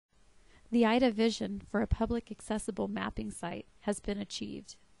The IDA vision for a public accessible mapping site has been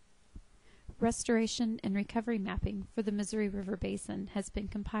achieved. Restoration and recovery mapping for the Missouri River Basin has been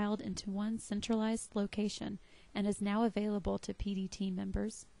compiled into one centralized location and is now available to PDT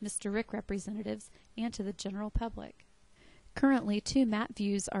members, Mr. Rick representatives, and to the general public. Currently, two map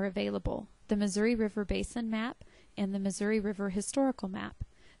views are available, the Missouri River Basin map and the Missouri River Historical map.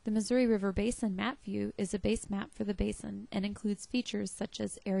 The Missouri River Basin map view is a base map for the basin and includes features such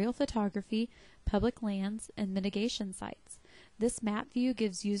as aerial photography, public lands, and mitigation sites. This map view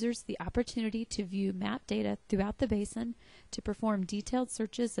gives users the opportunity to view map data throughout the basin, to perform detailed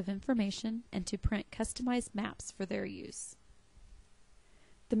searches of information, and to print customized maps for their use.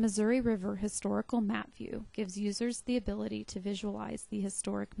 The Missouri River Historical Map View gives users the ability to visualize the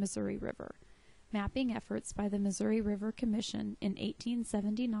historic Missouri River. Mapping efforts by the Missouri River Commission in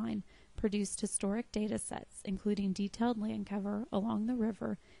 1879 produced historic data sets, including detailed land cover along the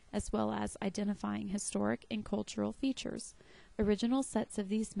river, as well as identifying historic and cultural features. Original sets of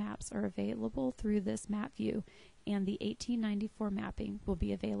these maps are available through this map view, and the 1894 mapping will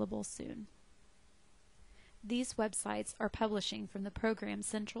be available soon. These websites are publishing from the program's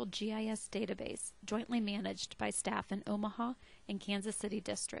Central GIS database, jointly managed by staff in Omaha and Kansas City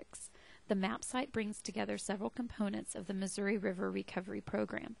districts. The map site brings together several components of the Missouri River Recovery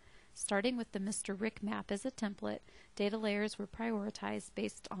Program. Starting with the Mr. Rick map as a template, data layers were prioritized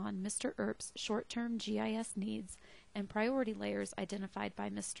based on Mr. Earp's short-term GIS needs and priority layers identified by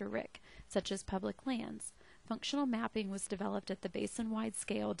Mr. Rick, such as public lands. Functional mapping was developed at the basin-wide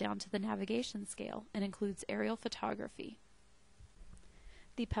scale down to the navigation scale and includes aerial photography.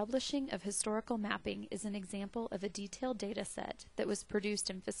 The publishing of historical mapping is an example of a detailed data set that was produced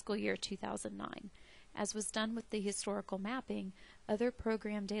in fiscal year 2009. As was done with the historical mapping, other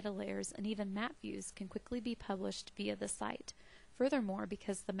program data layers and even map views can quickly be published via the site. Furthermore,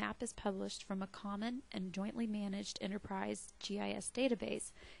 because the map is published from a common and jointly managed enterprise GIS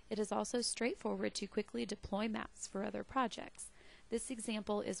database, it is also straightforward to quickly deploy maps for other projects. This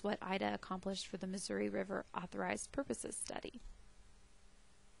example is what IDA accomplished for the Missouri River Authorized Purposes Study.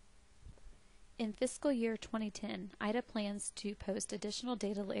 In fiscal year 2010, IDA plans to post additional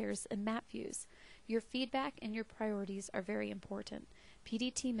data layers and map views. Your feedback and your priorities are very important.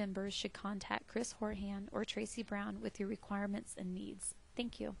 PDT members should contact Chris Horhan or Tracy Brown with your requirements and needs.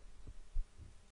 Thank you.